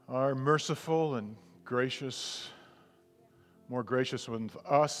are merciful and gracious, more gracious with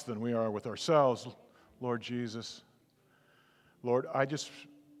us than we are with ourselves, Lord Jesus. Lord, I just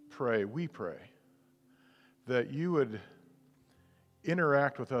pray, we pray, that you would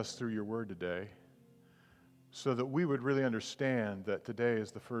interact with us through your word today so that we would really understand that today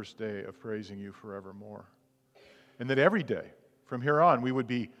is the first day of praising you forevermore. And that every day from here on we would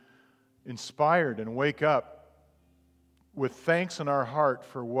be inspired and wake up with thanks in our heart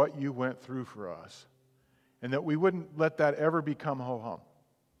for what you went through for us. And that we wouldn't let that ever become ho-hum.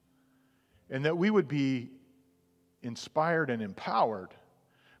 And that we would be inspired and empowered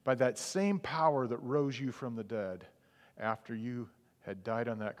by that same power that rose you from the dead after you had died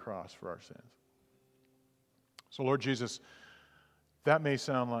on that cross for our sins. So, Lord Jesus, that may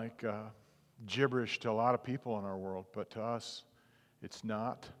sound like gibberish to a lot of people in our world, but to us, it's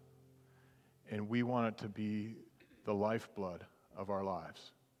not. And we want it to be the lifeblood of our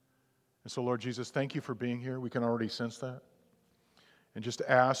lives. And so, Lord Jesus, thank you for being here. We can already sense that. And just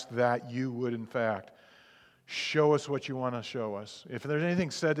ask that you would, in fact, show us what you want to show us. If there's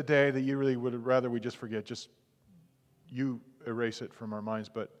anything said today that you really would rather we just forget, just you erase it from our minds.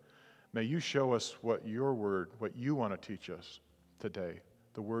 But may you show us what your word, what you want to teach us today,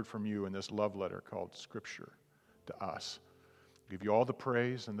 the word from you in this love letter called Scripture to us. Give you all the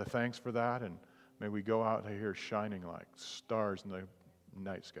praise and the thanks for that, and may we go out here shining like stars in the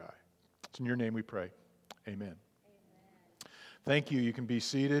night sky. It's in your name we pray. Amen. Thank you. You can be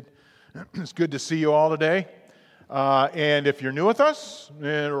seated. It's good to see you all today. And if you're new with us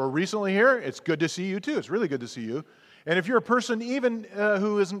or recently here, it's good to see you too. It's really good to see you. And if you're a person even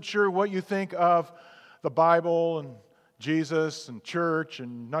who isn't sure what you think of the Bible and Jesus and church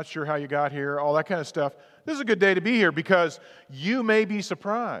and not sure how you got here, all that kind of stuff, this is a good day to be here because you may be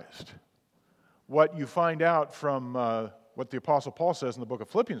surprised what you find out from what the Apostle Paul says in the book of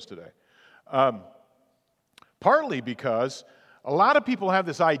Philippians today. Partly because a lot of people have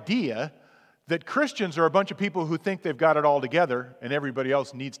this idea that Christians are a bunch of people who think they've got it all together and everybody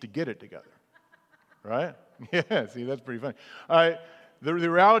else needs to get it together. Right? Yeah, see, that's pretty funny. The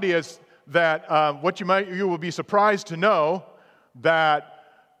reality is that you will be surprised to know that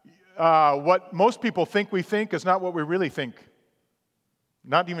what most people think we think is not what we really think.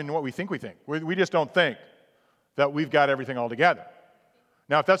 Not even what we think we think. We just don't think that we've got everything all together.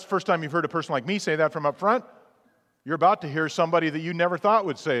 Now, if that's the first time you've heard a person like me say that from up front, you're about to hear somebody that you never thought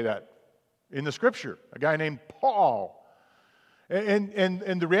would say that in the Scripture, a guy named Paul.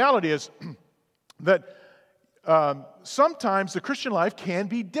 And the reality is that sometimes the Christian life can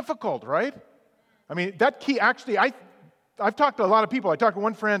be difficult, right? I mean, that key, actually, I've talked to a lot of people. I talked to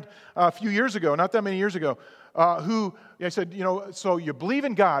one friend a few years ago, not that many years ago, who I said, so you believe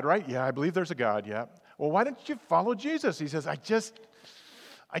in God, right? Yeah, I believe there's a God, yeah. Well, why don't you follow Jesus? He says, I just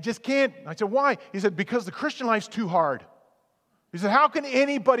can't. I said, why? He said, because the Christian life's too hard. He said, how can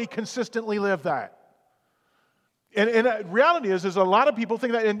anybody consistently live that? And the reality is a lot of people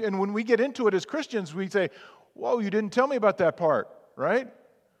think that, and when we get into it as Christians, we say, whoa, you didn't tell me about that part, right?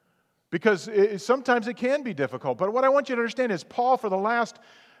 Because sometimes it can be difficult. But what I want you to understand is Paul, for the last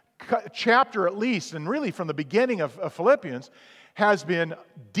chapter at least, and really from the beginning of Philippians, has been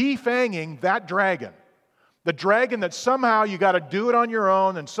defanging that dragon. The dragon that somehow you got to do it on your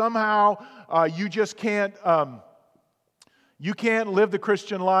own, and somehow you just can't live the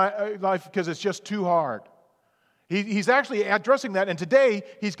Christian life because it's just too hard. He's actually addressing that, and today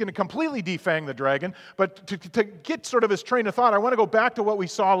he's going to completely defang the dragon. But to get sort of his train of thought, I want to go back to what we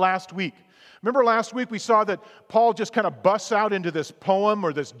saw last week. Remember last week we saw that Paul just kind of busts out into this poem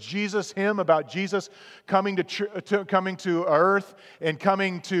or this Jesus hymn about Jesus coming to earth and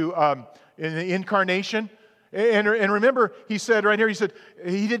coming to in the incarnation. And remember, he said right here, he said,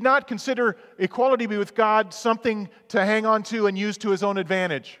 he did not consider equality with God something to hang on to and use to his own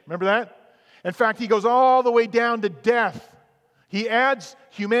advantage. Remember that? In fact, he goes all the way down to death. He adds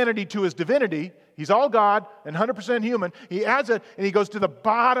humanity to his divinity. He's all God and 100% human. He adds it, and he goes to the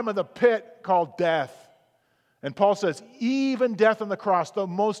bottom of the pit called death. And Paul says, even death on the cross, the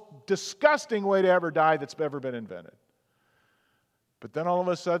most disgusting way to ever die that's ever been invented. But then all of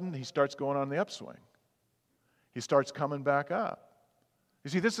a sudden, he starts going on the upswing. He starts coming back up. You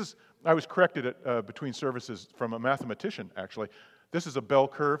see, I was corrected between services from a mathematician, actually. This is a bell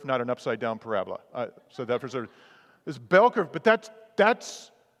curve, not an upside-down parabola. So that preserves this bell curve, but that's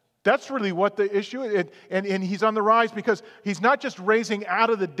really what the issue is. And he's on the rise because he's not just raising out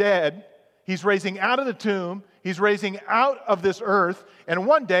of the dead, he's raising out of the tomb, he's raising out of this earth, and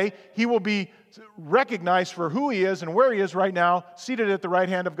one day he will be recognized for who he is and where he is right now, seated at the right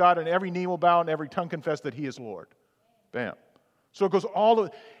hand of God, and every knee will bow and every tongue confess that he is Lord. Bam. So it goes all the way.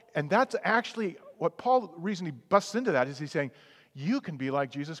 And that's actually what Paul, the reason he busts into that is he's saying, you can be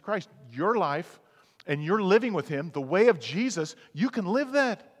like Jesus Christ. Your life, and you're living with Him, the way of Jesus, you can live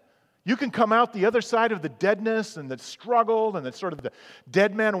that. You can come out the other side of the deadness and the struggle and the sort of the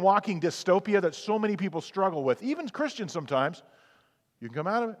dead man walking dystopia that so many people struggle with, even Christians sometimes. You can come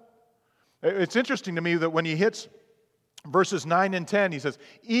out of it. It's interesting to me that when he hits verses 9 and 10, he says,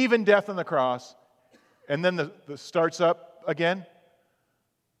 even death on the cross, and then the starts up again.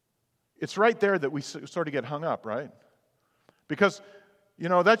 It's right there that we sort of get hung up, right? Because,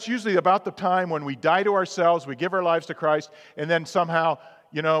 that's usually about the time when we die to ourselves, we give our lives to Christ, and then somehow,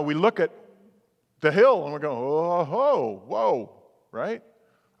 we look at the hill and we're going, oh, whoa, right?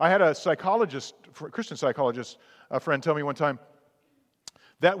 I had a Christian psychologist, a friend tell me one time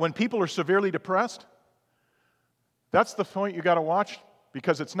that when people are severely depressed, that's the point you got to watch,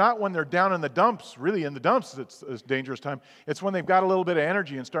 because it's not when they're down in the dumps, really in the dumps, it's a dangerous time. It's when they've got a little bit of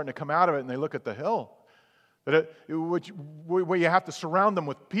energy and starting to come out of it and they look at the hill. Where you have to surround them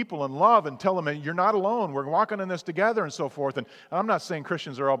with people and love and tell them, you're not alone, we're walking in this together and so forth. And I'm not saying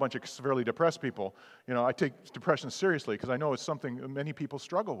Christians are all a bunch of severely depressed people. I take depression seriously because I know it's something many people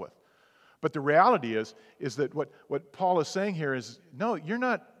struggle with. But the reality is that what Paul is saying here is, no, you're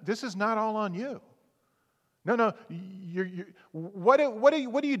not, this is not all on you. No, what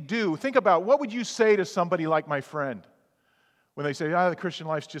do you do? Think about, what would you say to somebody like my friend when they say, the Christian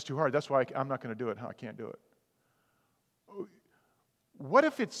life's just too hard, that's why I'm not going to do it, I can't do it. What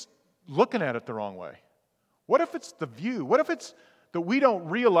if it's looking at it the wrong way? What if it's the view? What if it's that we don't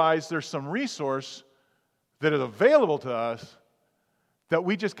realize there's some resource that is available to us that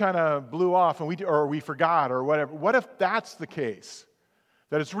we just kind of blew off or we forgot or whatever? What if that's the case?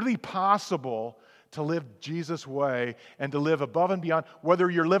 That it's really possible to live Jesus' way and to live above and beyond,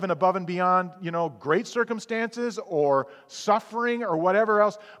 whether you're living above and beyond, great circumstances or suffering or whatever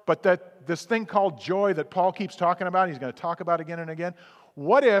else, but that this thing called joy that Paul keeps talking about, he's going to talk about again and again.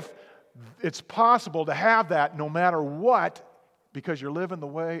 What if it's possible to have that no matter what, because you're living the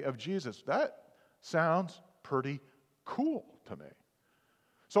way of Jesus? That sounds pretty cool to me.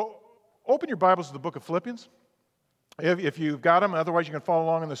 So open your Bibles to the book of Philippians. If you've got them, otherwise you can follow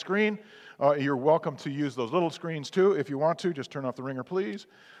along on the screen. You're welcome to use those little screens too if you want to. Just turn off the ringer, please.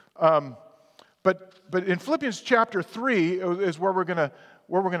 But in Philippians chapter 3 is where we're going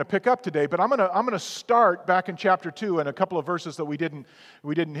to pick up today. But I'm going to start back in chapter 2 and a couple of verses that we didn't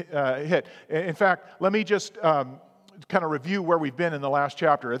hit. In fact, let me just kind of review where we've been in the last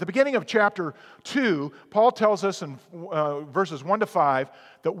chapter. At the beginning of chapter 2, Paul tells us in verses 1 to 5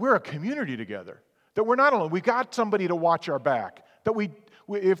 that we're a community together. That we're not alone. We've got somebody to watch our back. That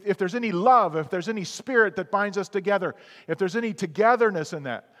if there's any love, if there's any spirit that binds us together, if there's any togetherness in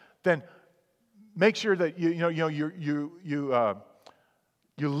that, then make sure that you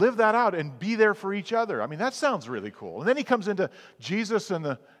live that out and be there for each other. I mean, that sounds really cool. And then he comes into Jesus and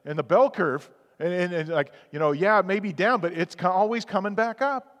the bell curve, and like, it may be down, but it's always coming back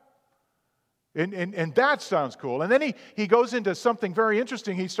up. And that sounds cool. And then he goes into something very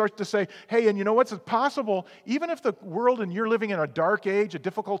interesting. He starts to say, hey, and you know what's possible? Even if the world and you're living in a dark age, a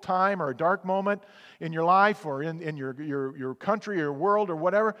difficult time, or a dark moment in your life, or in your country or world or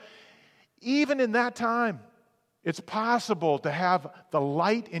whatever, even in that time, it's possible to have the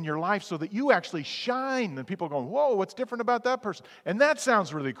light in your life so that you actually shine. And people are going, whoa, what's different about that person? And that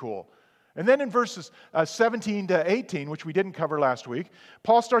sounds really cool. And then in verses 17 to 18, which we didn't cover last week,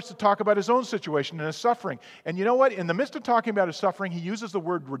 Paul starts to talk about his own situation and his suffering. And you know what? In the midst of talking about his suffering, he uses the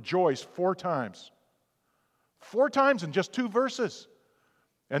word rejoice 4 times. 4 times in just 2 verses.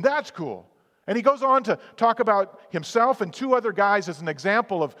 And that's cool. And he goes on to talk about himself and 2 other guys as an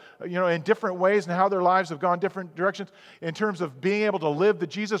example of, in different ways and how their lives have gone different directions in terms of being able to live the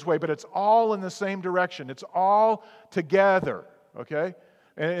Jesus way. But it's all in the same direction. It's all together, okay?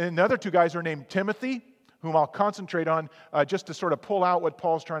 And the other 2 guys are named Timothy, whom I'll concentrate on just to sort of pull out what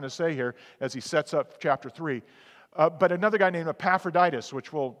Paul's trying to say here as he sets up chapter 3. But another guy named Epaphroditus,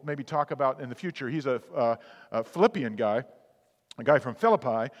 which we'll maybe talk about in the future. He's a Philippian guy, a guy from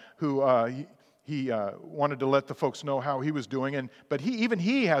Philippi, who he wanted to let the folks know how he was doing. But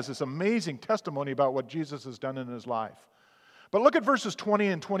he has this amazing testimony about what Jesus has done in his life. But look at verses 20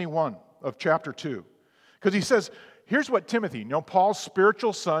 and 21 of chapter 2. Because he says, here's what Timothy, Paul's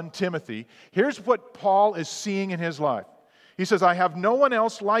spiritual son, Timothy, here's what Paul is seeing in his life. He says, I have no one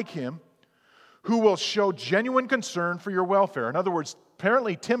else like him who will show genuine concern for your welfare. In other words,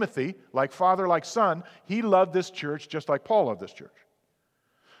 apparently Timothy, like father, like son, he loved this church just like Paul loved this church.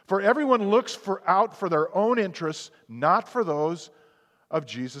 For everyone looks out for their own interests, not for those of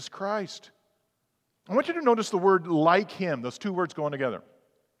Jesus Christ. I want you to notice the word like him, those 2 words going together.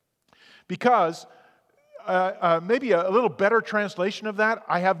 Because maybe a little better translation of that,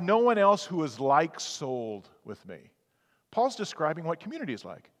 I have no one else who is like-souled with me. Paul's describing what community is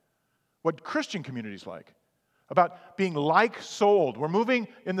like, what Christian community is like, about being like-souled. We're moving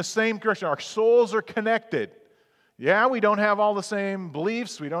in the same direction. Our souls are connected. Yeah, we don't have all the same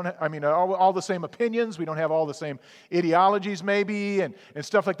beliefs. We don't, all the same opinions. We don't have all the same ideologies maybe and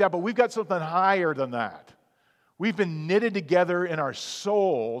stuff like that. But we've got something higher than that. We've been knitted together in our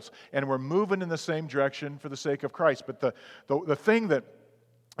souls, and we're moving in the same direction for the sake of Christ. But the thing that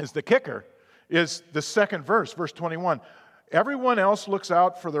is the kicker is the second verse, verse 21. Everyone else looks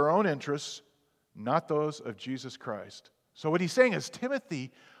out for their own interests, not those of Jesus Christ. So what he's saying is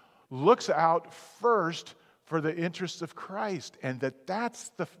Timothy looks out first for the interests of Christ, and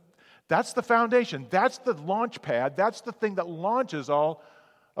that's the foundation. That's the launch pad. That's the thing that launches all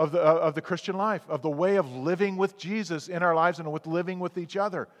of the Christian life, of the way of living with Jesus in our lives and with living with each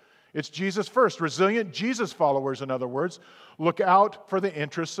other. It's Jesus first. Resilient Jesus followers, in other words, look out for the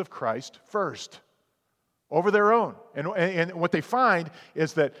interests of Christ first, over their own. And what they find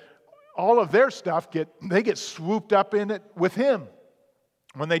is that all of their stuff they get swooped up in it with Him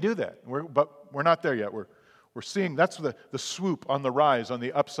when they do that. But we're not there yet. We're seeing that's the swoop on the rise, on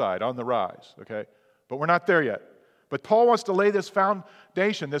the upside, on the rise. Okay, but we're not there yet. But Paul wants to lay this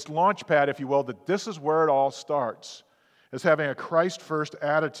foundation, this launch pad, if you will, that this is where it all starts, is having a Christ-first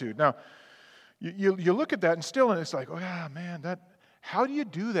attitude. Now, you look at that and it's like, oh yeah, man, how do you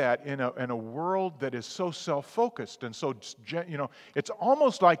do that in a world that is so self-focused and so, it's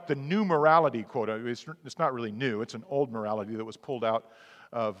almost like the new morality quote. It's not really new. It's an old morality that was pulled out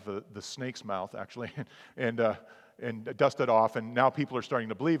of the snake's mouth, actually, and dusted off, and now people are starting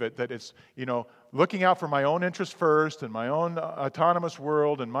to believe it, that it's, looking out for my own interest first and my own autonomous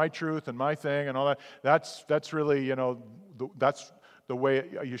world and my truth and my thing and all that. That's really, that's the way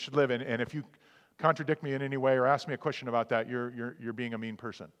you should live. And if you contradict me in any way or ask me a question about that, you're being a mean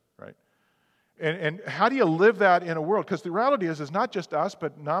person, right? And how do you live that in a world? Because the reality is not just us,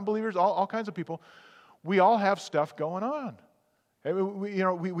 but non-believers, all kinds of people. We all have stuff going on.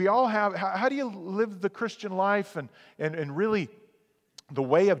 We all have. How do you live the Christian life and really the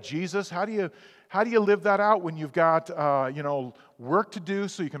way of Jesus? How do you live that out when you've got work to do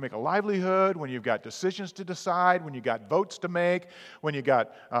so you can make a livelihood? When you've got decisions to decide? When you got votes to make? When you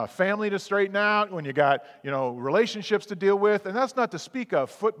got family to straighten out? When you got relationships to deal with? And that's not to speak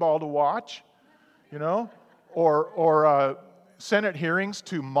of football to watch, or Senate hearings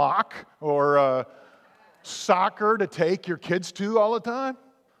to mock, or soccer to take your kids to all the time.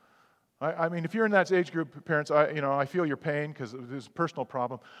 I mean, if you're in that age group, parents, I feel your pain because it was a personal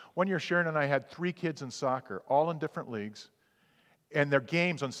problem. One year, Sharon and I had 3 kids in soccer, all in different leagues, and their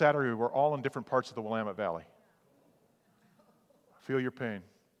games on Saturday were all in different parts of the Willamette Valley. I feel your pain.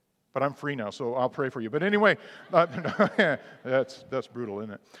 But I'm free now, so I'll pray for you. But anyway, that's brutal,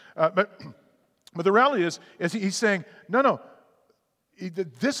 isn't it? But the reality is he's saying, no,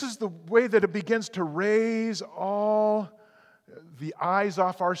 this is the way that it begins to raise all the eyes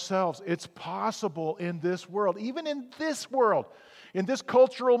off ourselves. It's possible in this world, even in this world, in this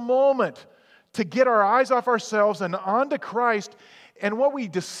cultural moment, to get our eyes off ourselves and onto Christ. And what we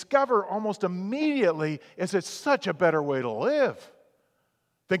discover almost immediately is it's such a better way to live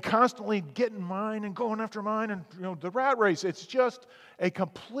than constantly getting mine and going after mine and the rat race. It's just a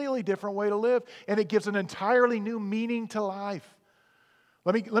completely different way to live, and it gives an entirely new meaning to life.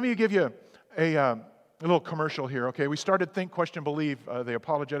 Let me give you a little commercial here, okay? We started Think, Question, Believe, the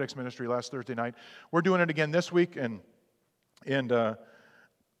apologetics ministry last Thursday night. We're doing it again this week, and I'm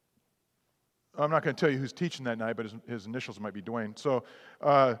not going to tell you who's teaching that night, but his initials might be Dwayne. So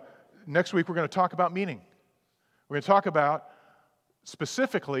next week we're going to talk about meaning. We're going to talk about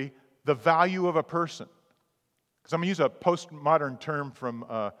specifically the value of a person. Because I'm going to use a postmodern term from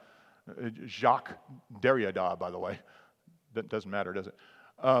Jacques Derrida, by the way. That doesn't matter, does it?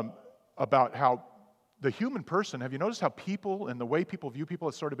 About how the human person, have you noticed how people and the way people view people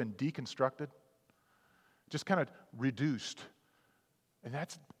has sort of been deconstructed? Just kind of reduced. And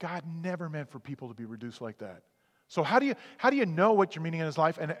God never meant for people to be reduced like that. So how do you know what your meaning in his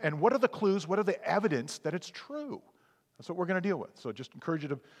life? And what are the clues? What are the evidence that it's true? That's what we're going to deal with. So just encourage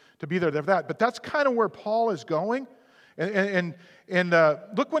you to be there for that. But that's kind of where Paul is going. And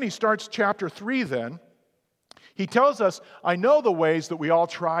look when he starts chapter 3 then. He tells us, I know the ways that we all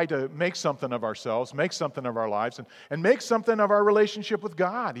try to make something of ourselves, make something of our lives, and make something of our relationship with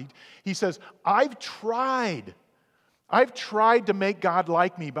God. He says, I've tried to make God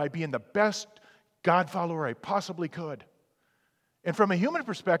like me by being the best God follower I possibly could. And from a human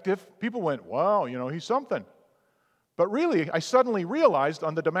perspective, people went, wow, he's something. But really, I suddenly realized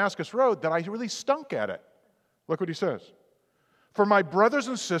on the Damascus Road that I really stunk at it. Look what he says. For my brothers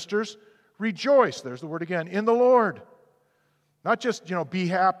and sisters, rejoice, there's the word again, in the Lord. Not just, be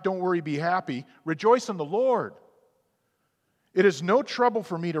happy, don't worry, be happy. Rejoice in the Lord. It is no trouble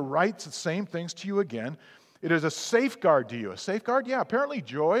for me to write the same things to you again. It is a safeguard to you. A safeguard? Yeah, apparently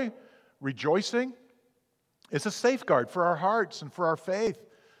joy, rejoicing, is a safeguard for our hearts and for our faith.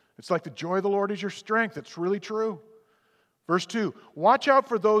 It's like the joy of the Lord is your strength. It's really true. Verse 2, watch out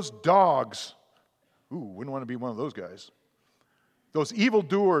for those dogs. Ooh, wouldn't want to be one of those guys. Those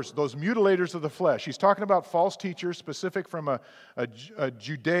evildoers, those mutilators of the flesh. He's talking about false teachers specific from a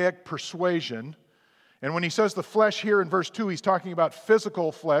Judaic persuasion. And when he says the flesh here in verse 2, he's talking about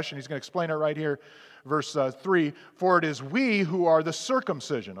physical flesh, and he's going to explain it right here, verse 3. For it is we who are the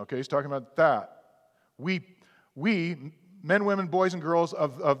circumcision. Okay, he's talking about that. We, men, women, boys, and girls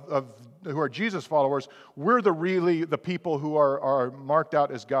who are Jesus followers, we're the people who are marked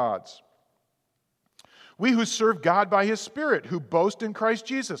out as God's. We who serve God by His Spirit, who boast in Christ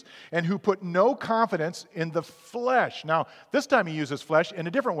Jesus, and who put no confidence in the flesh. Now, this time he uses flesh in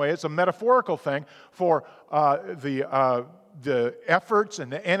a different way. It's a metaphorical thing for the efforts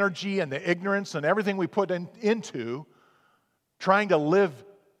and the energy and the ignorance and everything we put into trying to live,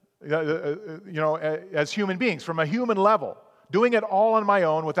 as human beings from a human level, doing it all on my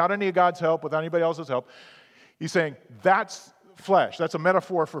own without any of God's help, without anybody else's help. He's saying that's flesh. That's a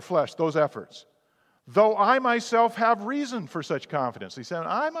metaphor for flesh, those efforts. Though I myself have reason for such confidence. He said,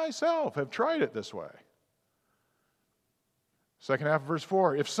 I myself have tried it this way. Second half of verse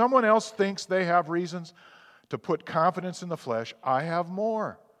 4. If someone else thinks they have reasons to put confidence in the flesh, I have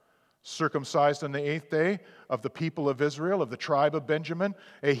more. Circumcised on the 8th day of the people of Israel, of the tribe of Benjamin,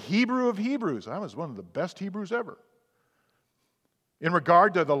 a Hebrew of Hebrews. I was one of the best Hebrews ever. In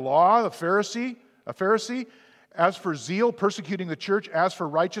regard to the law, a Pharisee, as for zeal, persecuting the church, as for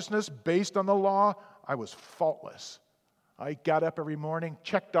righteousness, based on the law, I was faultless. I got up every morning,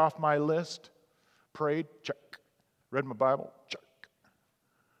 checked off my list, prayed, check. Read my Bible, check.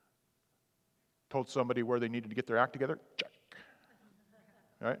 Told somebody where they needed to get their act together, check.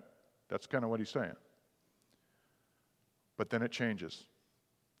 Right? That's kind of what he's saying. But then it changes.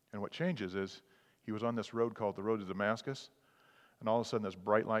 And what changes is he was on this road called the road to Damascus, and all of a sudden this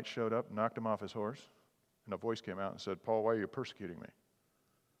bright light showed up, knocked him off his horse, and a voice came out and said, Paul, why are you persecuting me?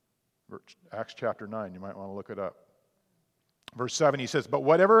 Acts chapter 9, you might want to look it up. Verse 7, he says, but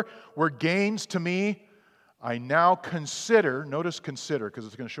whatever were gains to me, I now consider, notice consider, because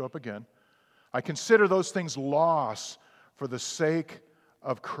it's going to show up again. I consider those things loss for the sake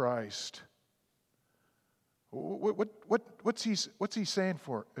of Christ. What's he saying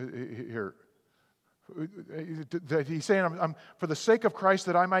for here? He's saying, I'm for the sake of Christ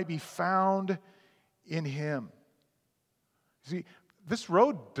that I might be found in Him. See, this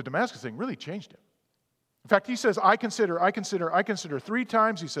road to Damascus thing really changed him. In fact, he says, I consider 3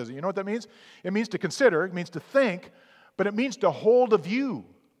 times. He says, you know what that means? It means to consider, it means to think, but it means to hold a view.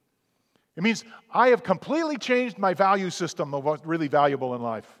 It means I have completely changed my value system of what's really valuable in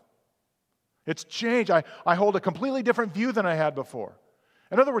life. It's changed. I hold a completely different view than I had before.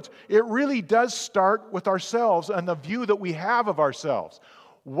 In other words, it really does start with ourselves and the view that we have of ourselves.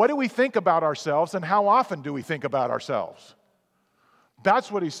 What do we think about ourselves, and how often do we think about ourselves?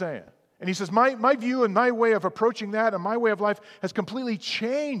 That's what he's saying. And he says, my view and my way of approaching that and my way of life has completely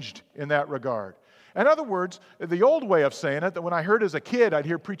changed in that regard. In other words, the old way of saying it, that when I heard as a kid, I'd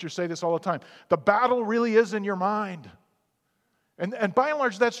hear preachers say this all the time, the battle really is in your mind. And by and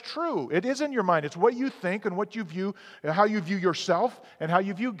large, that's true. It is in your mind. It's what you think and what you view, and how you view yourself and how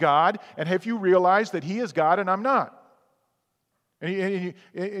you view God, and have you realized that He is God and I'm not.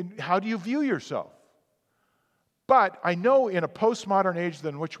 And how do you view yourself? But I know in a postmodern age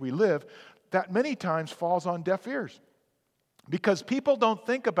in which we live, that many times falls on deaf ears. Because people don't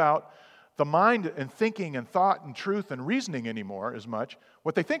think about the mind and thinking and thought and truth and reasoning anymore as much.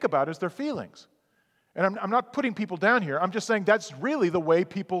 What they think about is their feelings. And I'm not putting people down here. I'm just saying that's really the way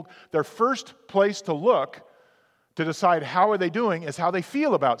people, their first place to look to decide how are they doing is how they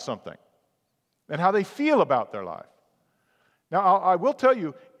feel about something and how they feel about their life. Now, I will tell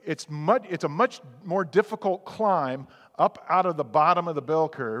you, it's a much more difficult climb up out of the bottom of the bell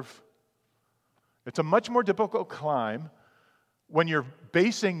curve. It's a much more difficult climb when you're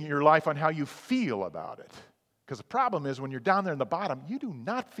basing your life on how you feel about it. Because the problem is when you're down there in the bottom, you do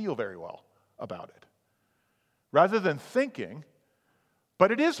not feel very well about it. Rather than thinking,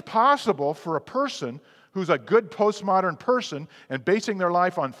 but it is possible for a person who's a good postmodern person and basing their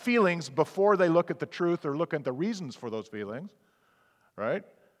life on feelings before they look at the truth or look at the reasons for those feelings, right?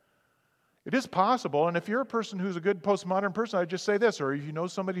 It is possible, and if you're a person who's a good postmodern person, I'd just say this, or if you know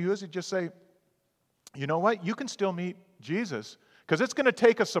somebody who is, you'd just say, you know what? You can still meet Jesus, because it's going to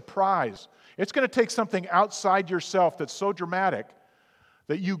take a surprise. It's going to take something outside yourself that's so dramatic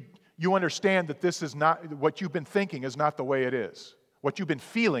that you understand that this is not, what you've been thinking is not the way it is. What you've been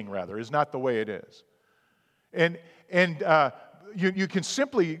feeling, rather, is not the way it is. And you can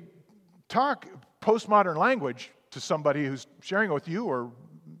simply talk postmodern language to somebody who's sharing it with you, or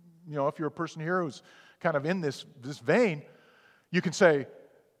if you're a person here who's kind of in this vein, you can say,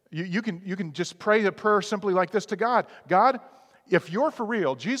 you can just pray a prayer simply like this to God. God, if you're for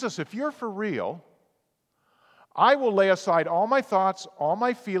real, Jesus, if you're for real, I will lay aside all my thoughts, all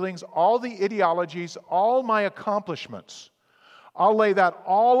my feelings, all the ideologies, all my accomplishments. I'll lay that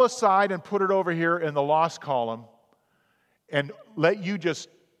all aside and put it over here in the lost column and let you just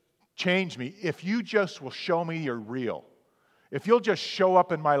change me. If you just will show me you're real. If you'll just show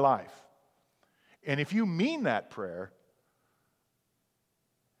up in my life. And if you mean that prayer,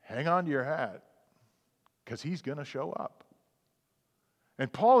 hang on to your hat, because he's going to show up.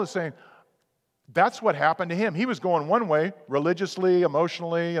 And Paul is saying, that's what happened to him. He was going one way, religiously,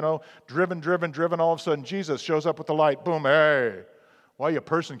 emotionally, driven. All of a sudden, Jesus shows up with the light. Boom, hey, why are you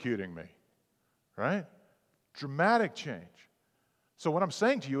persecuting me? Right? Dramatic change. So what I'm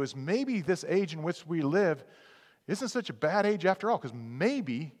saying to you is maybe this age in which we live isn't such a bad age after all, because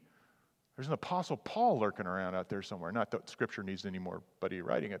maybe there's an Apostle Paul lurking around out there somewhere. Not that Scripture needs any more buddy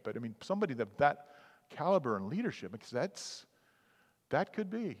writing it, but somebody of that caliber and leadership, because that could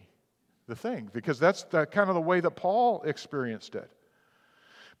be the thing, because that's kind of the way that Paul experienced it.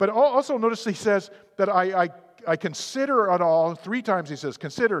 But also notice he says that I consider it all. 3 times he says,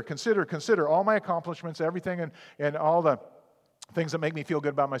 consider all my accomplishments, everything, and all the things that make me feel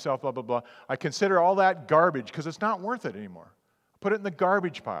good about myself, blah, blah, blah. I consider all that garbage because it's not worth it anymore. Put it in the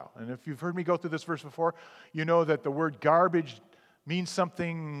garbage pile. And if you've heard me go through this verse before, you know that the word garbage means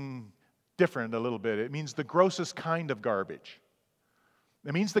something different a little bit. It means the grossest kind of garbage.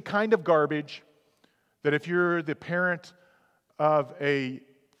 It means the kind of garbage that if you're the parent of a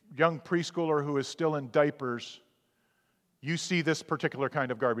young preschooler who is still in diapers, you see this particular kind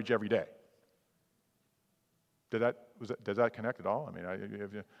of garbage every day. Does that connect at all?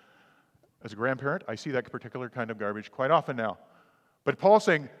 As a grandparent, I see that particular kind of garbage quite often now. But Paul's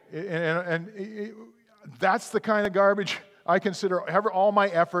saying, and that's the kind of garbage I consider, all my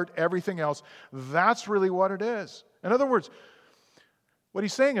effort, everything else. That's really what it is. In other words, what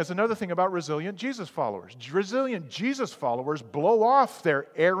he's saying is another thing about resilient Jesus followers. Resilient Jesus followers blow off their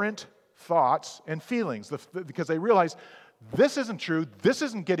errant thoughts and feelings because they realize this isn't true, this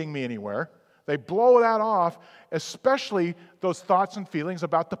isn't getting me anywhere. They blow that off, especially those thoughts and feelings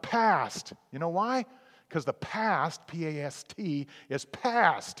about the past. You know why? Because the past, P-A-S-T, is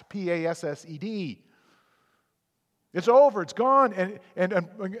past, P-A-S-S-E-D. It's over, it's gone,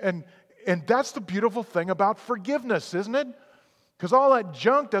 and that's the beautiful thing about forgiveness, isn't it? Because all that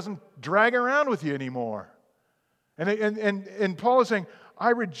junk doesn't drag around with you anymore. And Paul is saying, I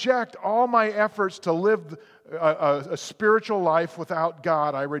reject all my efforts to live a spiritual life without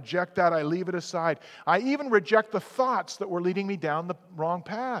God. I reject that. I leave it aside. I even reject the thoughts that were leading me down the wrong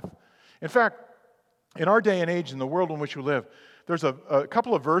path. In fact, in our day and age, in the world in which we live, there's a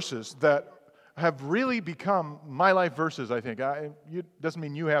couple of verses that have really become my life verses, I think. It doesn't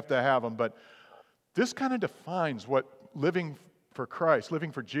mean you have to have them, but this kind of defines what living for Christ,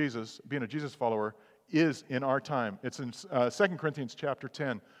 living for Jesus, being a Jesus follower, is in our time. It's in 2 Corinthians chapter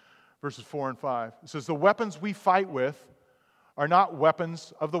 10, verses 4 and 5. It says, the weapons we fight with are not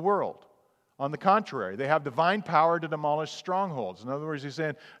weapons of the world. On the contrary, they have divine power to demolish strongholds. In other words, he's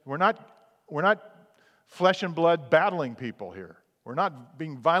saying, we're not flesh and blood battling people here. We're not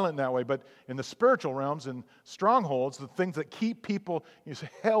being violent in that way, but in the spiritual realms and strongholds, the things that keep people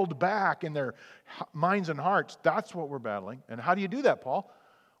held back in their minds and hearts, that's what we're battling. And how do you do that, Paul?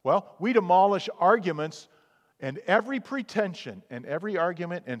 Well, we demolish arguments and every pretension and every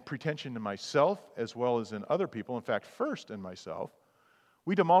argument and pretension in myself as well as in other people, in fact, first in myself,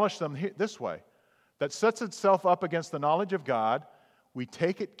 we demolish them this way, that sets itself up against the knowledge of God. We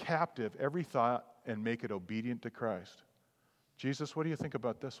take it captive, every thought, and make it obedient to Christ. Jesus, what do you think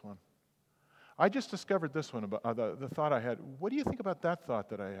about this one? I just discovered this one, about the thought I had. What do you think about that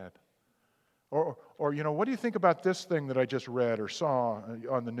thought that I had? Or what do you think about this thing that I just read or saw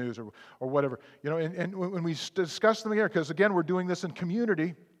on the news or whatever? And when we discuss them here, because again, we're doing this in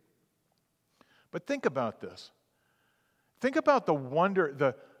community, but think about this. Think about the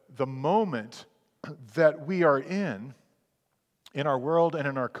wonder, the moment that we are in our world and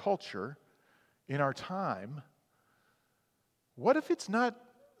in our culture, in our time. What if it's not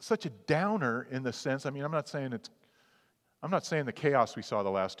such a downer in the sense, I'm not saying the chaos we saw the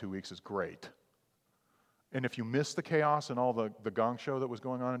last 2 weeks is great. And if you miss the chaos and all the gong show that was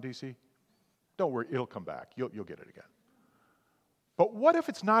going on in D.C., don't worry, it'll come back. You'll get it again. But what if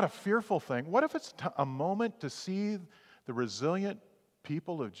it's not a fearful thing? What if it's a moment to see the resilient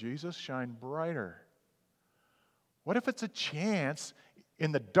people of Jesus shine brighter? What if it's a chance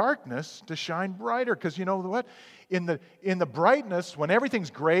in the darkness to shine brighter? Because you know what? In the brightness, when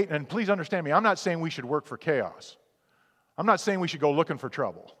everything's great, and please understand me, I'm not saying we should work for chaos. I'm not saying we should go looking for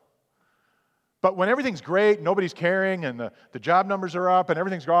trouble. But when everything's great, nobody's caring, and the job numbers are up, and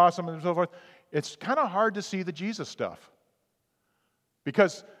everything's awesome, and so forth, it's kind of hard to see the Jesus stuff.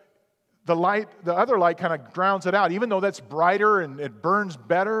 Because the other light kind of drowns it out. Even though that's brighter and it burns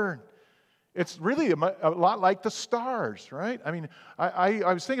better, it's really a lot like the stars, right?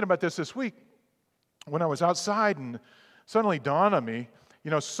 I was thinking about this week when I was outside, and suddenly dawned on me,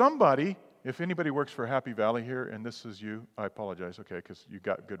 somebody, if anybody works for Happy Valley here, and this is you, I apologize, okay, because you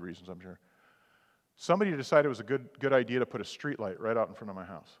got good reasons, I'm sure. Somebody decided it was a good idea to put a street light right out in front of my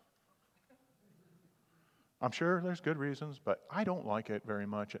house. I'm sure there's good reasons, but I don't like it very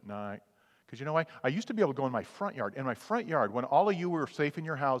much at night. Because you know why? I used to be able to go in my front yard. In my front yard, when all of you were safe in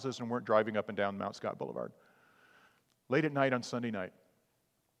your houses and weren't driving up and down Mount Scott Boulevard, late at night on Sunday night,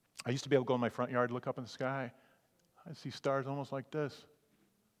 I used to be able to go in my front yard, look up in the sky. I'd see stars almost like this.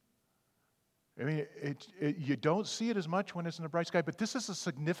 You don't see it as much when it's in the bright sky, but this is a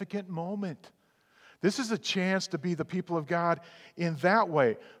significant moment. This is a chance to be the people of God in that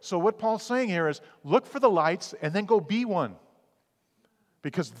way. So what Paul's saying here is, look for the lights and then go be one.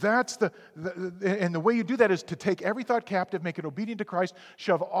 Because that's and the way you do that is to take every thought captive, make it obedient to Christ,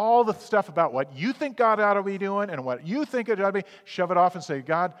 shove all the stuff about what you think God ought to be doing and what you think it ought to be, shove it off and say,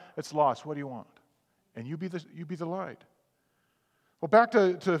 God, it's lost. What do you want? And you be the light. Well, back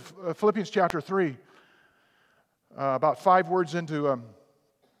to Philippians chapter 3, about 5 words into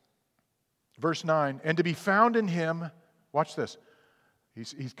verse 9, and to be found in him, watch this,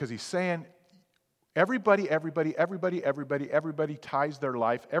 because he's saying everybody ties their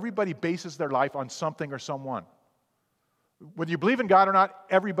life, everybody bases their life on something or someone. Whether you believe in God or not,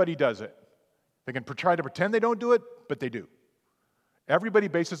 everybody does it. They can try to pretend they don't do it, but they do. Everybody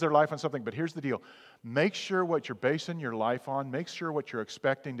bases their life on something, but here's the deal. Make sure what you're basing your life on, make sure what you're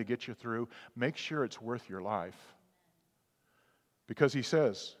expecting to get you through, make sure it's worth your life. Because he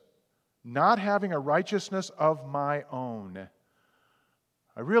says, not having a righteousness of my own.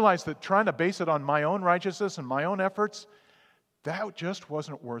 I realized that trying to base it on my own righteousness and my own efforts, that just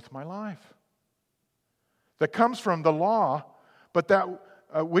wasn't worth my life. That comes from the law, but that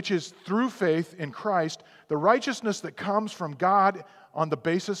which is through faith in Christ, the righteousness that comes from God on the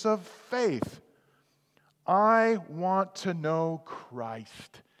basis of faith. I want to know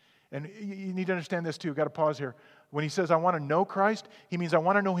Christ. And you need to understand this too. I've got to pause here. When he says, I want to know Christ, he means I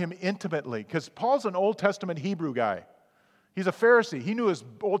want to know him intimately. Because Paul's an Old Testament Hebrew guy. He's a Pharisee. He knew his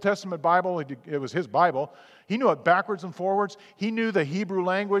Old Testament Bible. It was his Bible. He knew it backwards and forwards. He knew the Hebrew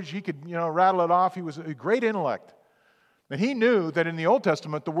language. He could, rattle it off. He was a great intellect. And he knew that in the Old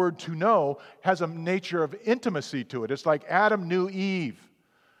Testament, the word to know has a nature of intimacy to it. It's like Adam knew Eve,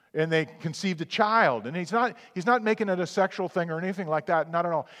 and they conceived a child. And he's not making it a sexual thing or anything like that. Not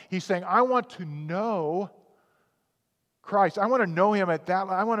at all. He's saying, I want to know Christ. I want to know him at that.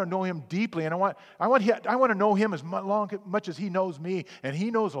 I want to know him deeply, and I want to know him as much as he knows me, and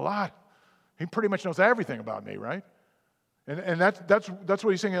he knows a lot. He pretty much knows everything about me, right? And that's what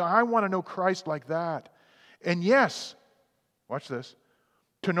he's saying. I want to know Christ like that. And yes, watch this,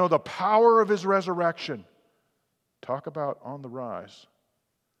 to know the power of his resurrection. Talk about on the rise.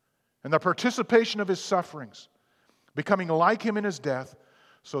 And the participation of his sufferings, becoming like him in his death,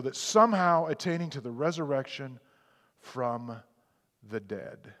 so that somehow attaining to the resurrection from the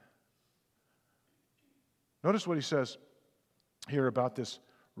dead. Notice what he says here about this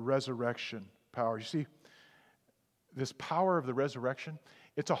resurrection power. You see, this power of the resurrection,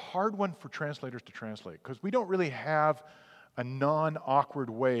 it's a hard one for translators to translate because we don't really have a non-awkward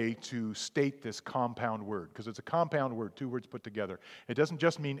way to state this compound word, because it's a compound word, 2 words put together. It doesn't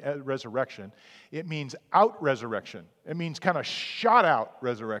just mean resurrection. It means out-resurrection. It means kind of shot-out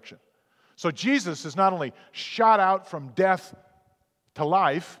resurrection. So Jesus is not only shot out from death to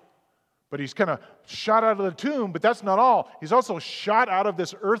life, but he's kind of shot out of the tomb, but that's not all. He's also shot out of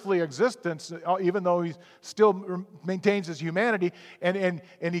this earthly existence, even though he still maintains his humanity, and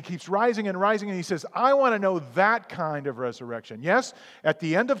he keeps rising and rising, and he says, I want to know that kind of resurrection. Yes, at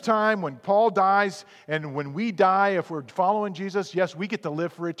the end of time, when Paul dies, and when we die, if we're following Jesus, yes, we get to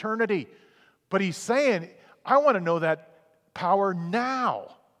live for eternity. But he's saying, I want to know that power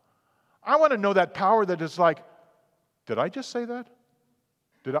now. I want to know that power that is like, did I just say that?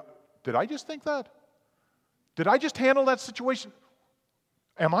 Did I just think that? Did I just handle that situation?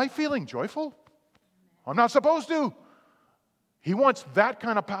 Am I feeling joyful? I'm not supposed to. He wants that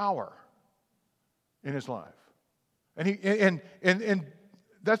kind of power in his life. And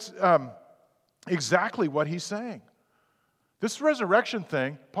that's exactly what he's saying. This resurrection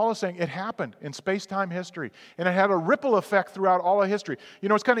thing, Paul is saying, it happened in space-time history, and it had a ripple effect throughout all of history. You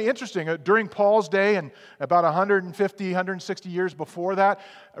know, it's kind of interesting. During Paul's day and about 150, 160 years before that,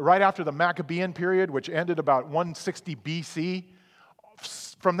 right after the Maccabean period, which ended about 160 BC,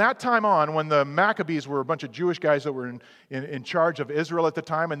 from that time on, when the Maccabees were a bunch of Jewish guys that were in charge of Israel at the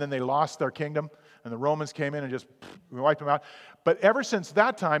time, and then they lost their kingdom, and the Romans came in and just wiped them out. But ever since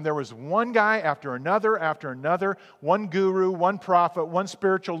that time, there was one guy after another, one guru, one prophet, one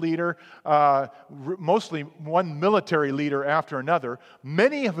spiritual leader, mostly one military leader after another,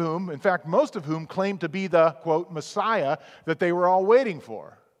 many of whom, in fact, most of whom claimed to be the, quote, Messiah that they were all waiting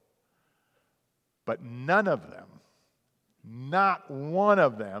for. But none of them, not one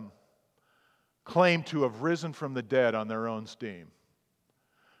of them, claimed to have risen from the dead on their own steam.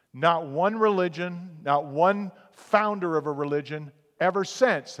 Not one religion, not one founder of a religion ever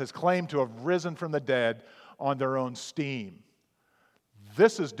since has claimed to have risen from the dead on their own steam.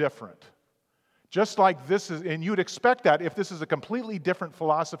 This is different. Just like this is, and you'd expect that if this is a completely different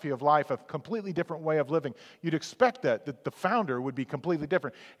philosophy of life, a completely different way of living, you'd expect that the founder would be completely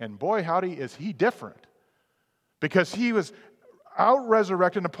different. And boy, howdy, is he different. Because he was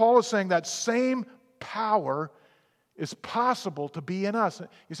out-resurrected, and Paul is saying that same power is possible to be in us.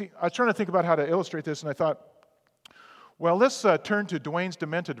 You see, I was trying to think about how to illustrate this, and I thought, well, let's turn to Dwayne's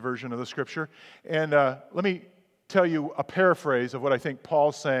demented version of the Scripture, and let me tell you a paraphrase of what I think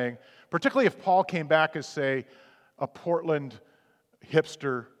Paul's saying, particularly if Paul came back as, say, a Portland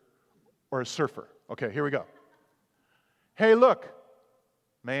hipster or a surfer. Okay, here we go. Hey, look,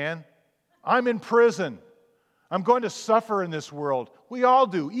 man, I'm in prison. I'm going to suffer in this world. We all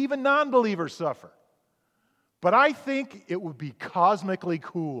do. Even non-believers suffer. But I think it would be cosmically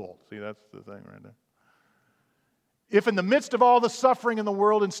cool. See, that's the thing right there. If in the midst of all the suffering in the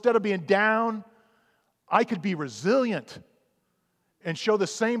world, instead of being down, I could be resilient and show the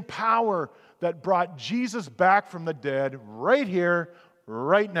same power that brought Jesus back from the dead right here,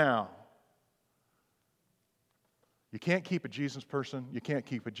 right now. You can't keep a Jesus person. You can't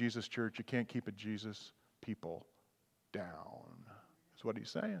keep a Jesus church. You can't keep a Jesus people down. That's what he's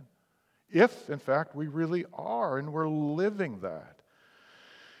saying. If, in fact, we really are and we're living that.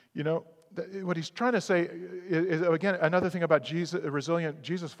 You know, what he's trying to say is, again, another thing about resilient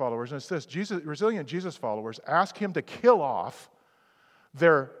Jesus followers, and it's this: resilient Jesus followers ask him to kill off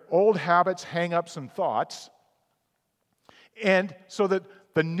their old habits, hang-ups, and thoughts, and so that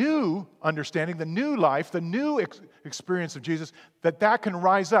the new understanding, the new life, the new experience of Jesus, that can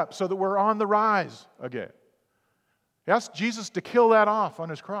rise up so that we're on the rise again. He asked Jesus to kill that off on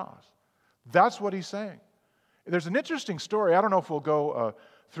his cross. That's what he's saying. There's an interesting story. I don't know if we'll go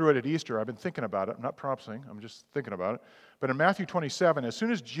through it at Easter. I've been thinking about it. I'm not promising. I'm just thinking about it. But in Matthew 27, as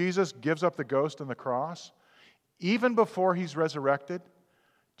soon as Jesus gives up the ghost on the cross, even before he's resurrected,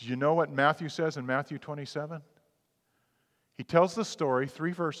 do you know what Matthew says in Matthew 27? He tells the story,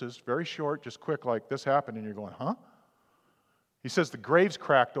 3 verses, very short, just quick, like this happened, and you're going, huh? He says the graves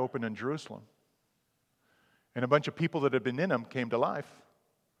cracked open in Jerusalem, and a bunch of people that had been in them came to life.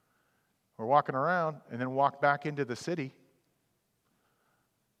 Were walking around and then walked back into the city.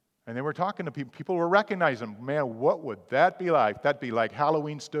 And they were talking to people. People were recognizing them. Man, what would that be like? That'd be like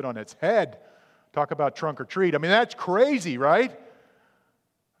Halloween stood on its head. Talk about trunk or treat. I mean, that's crazy, right?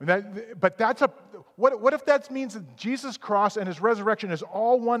 But that's what if that means that Jesus' cross and his resurrection is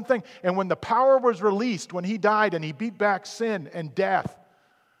all one thing? And when the power was released, when he died and he beat back sin and death,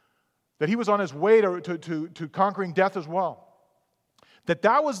 that he was on his way to conquering death as well.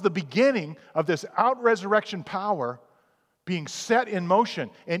 That was the beginning of this out-resurrection power being set in motion,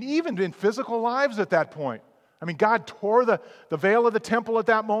 and even in physical lives at that point. I mean, God tore the veil of the temple at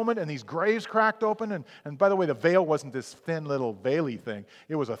that moment, and these graves cracked open, and by the way, the veil wasn't this thin little veil-y thing.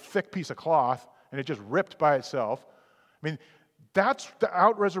 It was a thick piece of cloth, and it just ripped by itself. I mean, that's the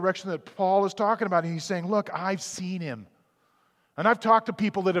out-resurrection that Paul is talking about, and he's saying, look, I've seen him, and I've talked to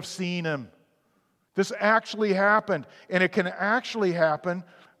people that have seen him. This actually happened, and it can actually happen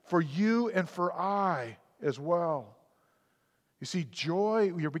for you and for I as well. You see,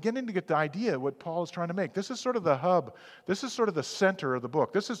 joy, you're beginning to get the idea of what Paul is trying to make. This is sort of the hub. This is sort of the center of the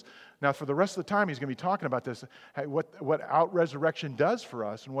book. Now for the rest of the time, he's going to be talking about this, what out-resurrection does for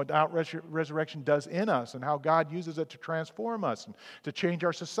us and what out-resurrection does in us and how God uses it to transform us and to change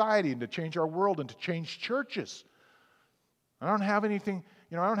our society and to change our world and to change churches. I don't have anything,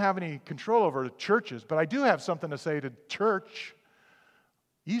 I don't have any control over churches, but I do have something to say to church,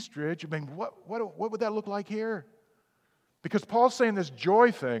 Eastridge. I mean, what would that look like here? Because Paul's saying this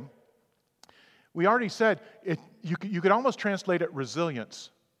joy thing, we already said, you could almost translate it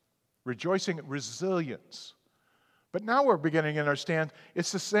resilience. Rejoicing, resilience. But now we're beginning to understand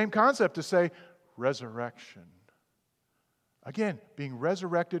it's the same concept to say resurrection. Again, being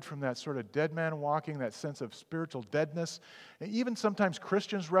resurrected from that sort of dead man walking, that sense of spiritual deadness. And even sometimes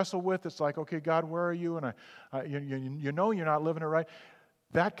Christians wrestle with, it's like, okay, God, where are you? And you know you're not living it right.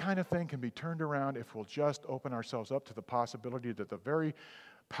 That kind of thing can be turned around if we'll just open ourselves up to the possibility that the very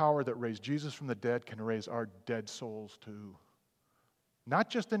power that raised Jesus from the dead can raise our dead souls too. Not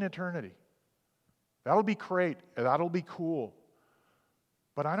just in eternity. That'll be great. That'll be cool.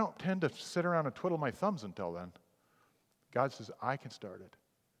 But I don't tend to sit around and twiddle my thumbs until then. God says, I can start it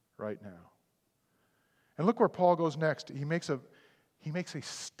right now. And look where Paul goes next. He makes a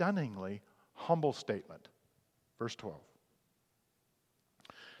stunningly humble statement. Verse 12.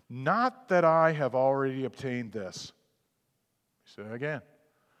 Not that I have already obtained this. Say it again.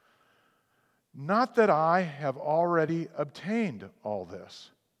 Not that I have already obtained all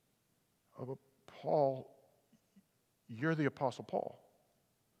this. Oh, but Paul, you're the Apostle Paul.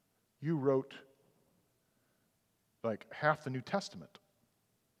 You wrote like half the New Testament.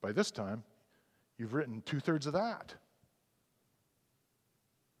 By this time, you've written 2/3 of that.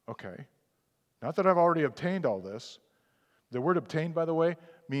 Okay. Not that I've already obtained all this. The word obtained, by the way,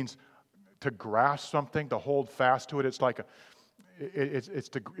 means to grasp something, to hold fast to it. It's like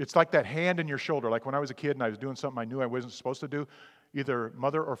it's like that hand in your shoulder. Like when I was a kid and I was doing something I knew I wasn't supposed to do, either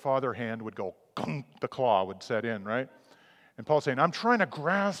mother or father hand would go, the claw would set in, right? And Paul's saying, I'm trying to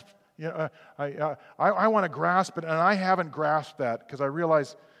grasp. I want to grasp it, and I haven't grasped that because I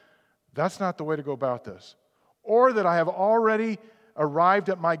realize that's not the way to go about this. Or that I have already arrived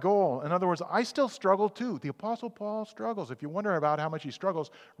at my goal. In other words, I still struggle too. The Apostle Paul struggles. If you wonder about how much he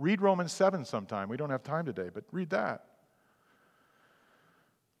struggles, read Romans 7 sometime. We don't have time today, but read that.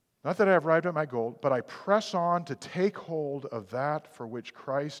 Not that I have arrived at my goal, but I press on to take hold of that for which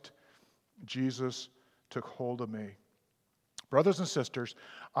Christ Jesus took hold of me. Brothers and sisters,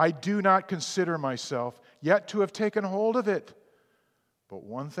 I do not consider myself yet to have taken hold of it. But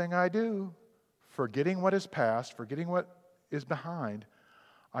one thing I do, forgetting what is past, forgetting what is behind,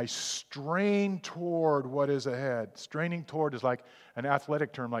 I strain toward what is ahead. Straining toward is like an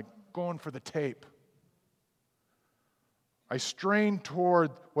athletic term, like going for the tape. I strain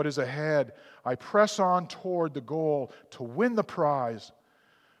toward what is ahead. I press on toward the goal to win the prize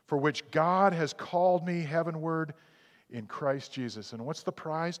for which God has called me heavenward in Christ Jesus. And what's the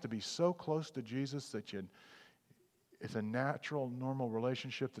prize? To be so close to Jesus that it's a natural, normal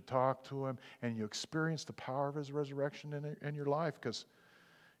relationship to talk to Him, and you experience the power of His resurrection in your life because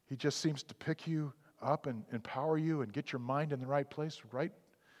He just seems to pick you up and empower you and get your mind in the right place right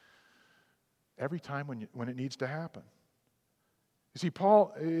every time when it needs to happen. You see,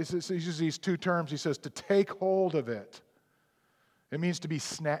 Paul uses these two terms. He says to take hold of it. It means to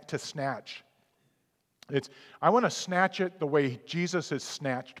snatch. I want to snatch it the way Jesus has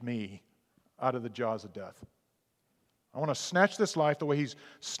snatched me out of the jaws of death. I want to snatch this life the way He's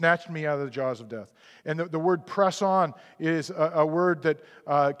snatched me out of the jaws of death. And the word press on is a word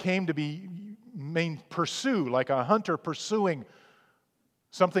that came to mean pursue, like a hunter pursuing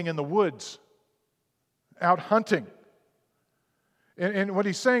something in the woods, out hunting. And what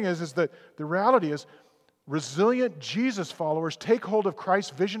he's saying is that the reality is resilient Jesus followers take hold of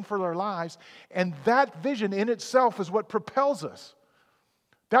Christ's vision for their lives, and that vision in itself is what propels us.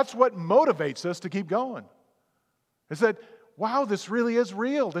 That's what motivates us to keep going. Is that, wow, this really is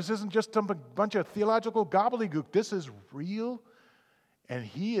real. This isn't just a bunch of theological gobbledygook. This is real, and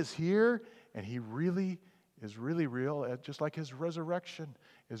He is here, and He really is really real, just like His resurrection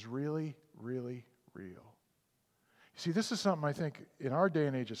is really, really real. You see, this is something I think in our day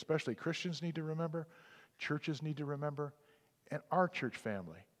and age especially Christians need to remember, churches need to remember, and our church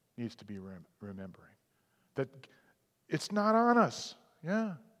family needs to be remembering. That it's not on us.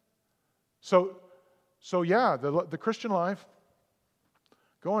 Yeah. So yeah, the Christian life,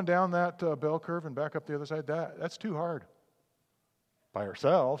 going down that bell curve and back up the other side, that's too hard. By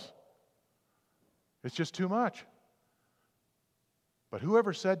ourselves. It's just too much. But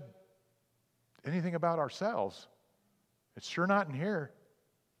whoever said anything about ourselves It's sure not in here.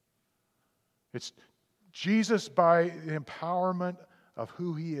 It's Jesus, by the empowerment of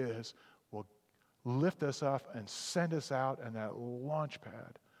who He is, will lift us up and send us out in that launch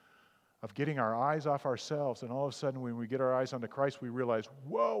pad of getting our eyes off ourselves. And all of a sudden, when we get our eyes onto Christ, we realize,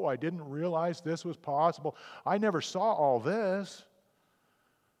 whoa, I didn't realize this was possible. I never saw all this.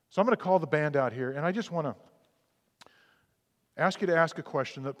 So I'm going to call the band out here, and I just want to ask you to ask a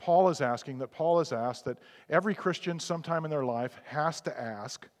question that Paul is asking, that Paul has asked, that every Christian sometime in their life has to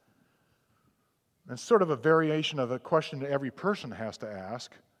ask. And it's sort of a variation of a question that every person has to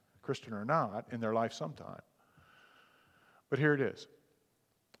ask, Christian or not, in their life sometime. But here it is.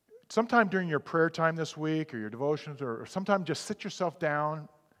 Sometime during your prayer time this week or your devotions, or sometime just sit yourself down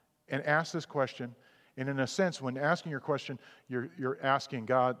and ask this question. And in a sense, when asking your question, you're asking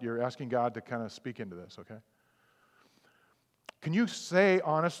God to kind of speak into this, okay? Can you say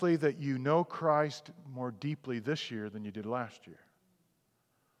honestly that you know Christ more deeply this year than you did last year?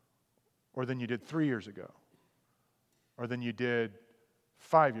 Or than you did 3 years ago? Or than you did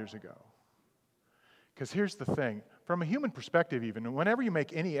 5 years ago? Because here's the thing. From a human perspective even, whenever you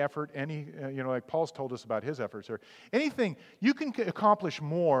make any effort, like Paul's told us about his efforts here, anything, you can accomplish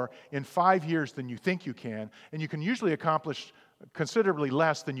more in 5 years than you think you can, and you can usually accomplish considerably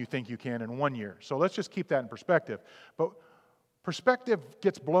less than you think you can in 1 year. So let's just keep that in perspective. But perspective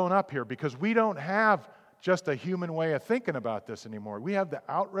gets blown up here because we don't have just a human way of thinking about this anymore. We have the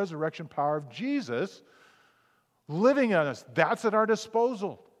out-resurrection power of Jesus living in us. That's at our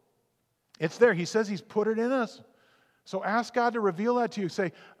disposal. It's there. He says He's put it in us. So ask God to reveal that to you.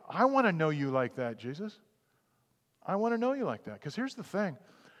 Say, I want to know you like that, Jesus. I want to know you like that. Because here's the thing.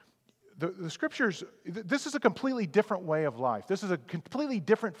 The Scriptures, this is a completely different way of life. This is a completely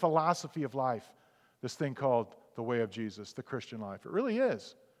different philosophy of life, this thing called the way of Jesus, the Christian life. It really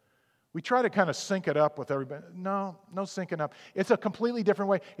is. We try to kind of sync it up with everybody. No syncing up. It's a completely different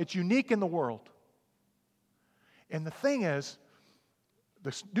way. It's unique in the world. And the thing is,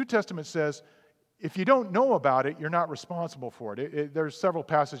 the New Testament says, if you don't know about it, you're not responsible for it. There's several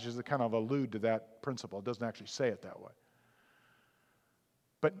passages that kind of allude to that principle. It doesn't actually say it that way.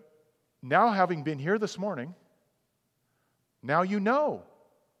 But now, having been here this morning, now you know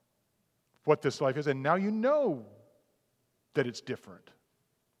what this life is, and now you know that it's different.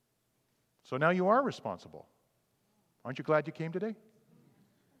 So now you are responsible. Aren't you glad you came today?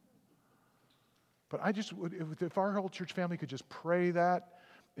 But I just would, if our whole church family could just pray that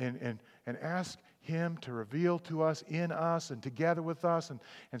and ask Him to reveal to us, in us, and together with us,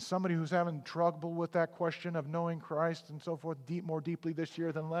 and somebody who's having trouble with that question of knowing Christ and so forth more deeply this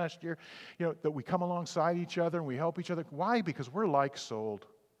year than last year, that we come alongside each other and we help each other. Why? Because we're like-souled.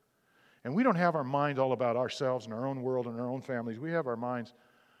 And we don't have our minds all about ourselves and our own world and our own families. We have our minds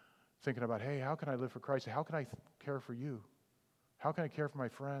thinking about, hey, how can I live for Christ? How can I care for you? How can I care for my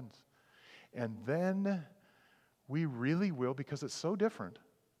friends? And then we really will, because it's so different,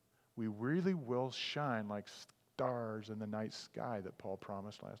 we really will shine like stars in the night sky that Paul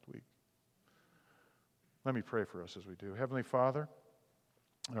promised last week. Let me pray for us as we do. Heavenly Father,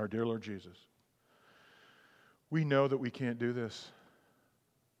 and our dear Lord Jesus, we know that we can't do this.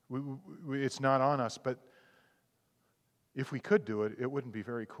 It's not on us, but if we could do it, it wouldn't be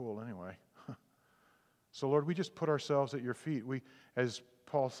very cool anyway. So Lord, we just put ourselves at your feet. We, as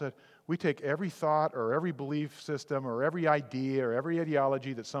Paul said, we take every thought or every belief system or every idea or every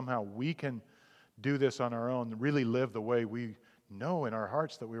ideology that somehow we can do this on our own and really live the way we know in our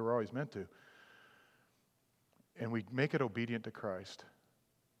hearts that we were always meant to. And we make it obedient to Christ.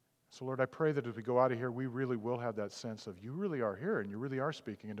 So Lord, I pray that as we go out of here, we really will have that sense of you really are here and you really are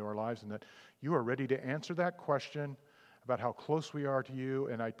speaking into our lives and that you are ready to answer that question about how close we are to you.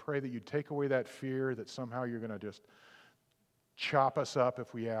 And I pray that you take away that fear that somehow you're going to just chop us up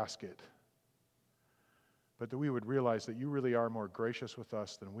if we ask it. But that we would realize that you really are more gracious with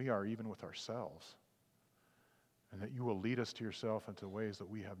us than we are even with ourselves. And that you will lead us to yourself into ways that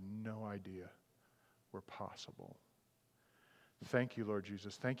we have no idea were possible. Thank you, Lord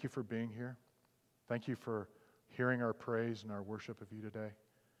Jesus. Thank you for being here. Thank you for hearing our praise and our worship of you today.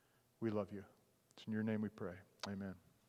 We love you. It's in your name we pray. Amen.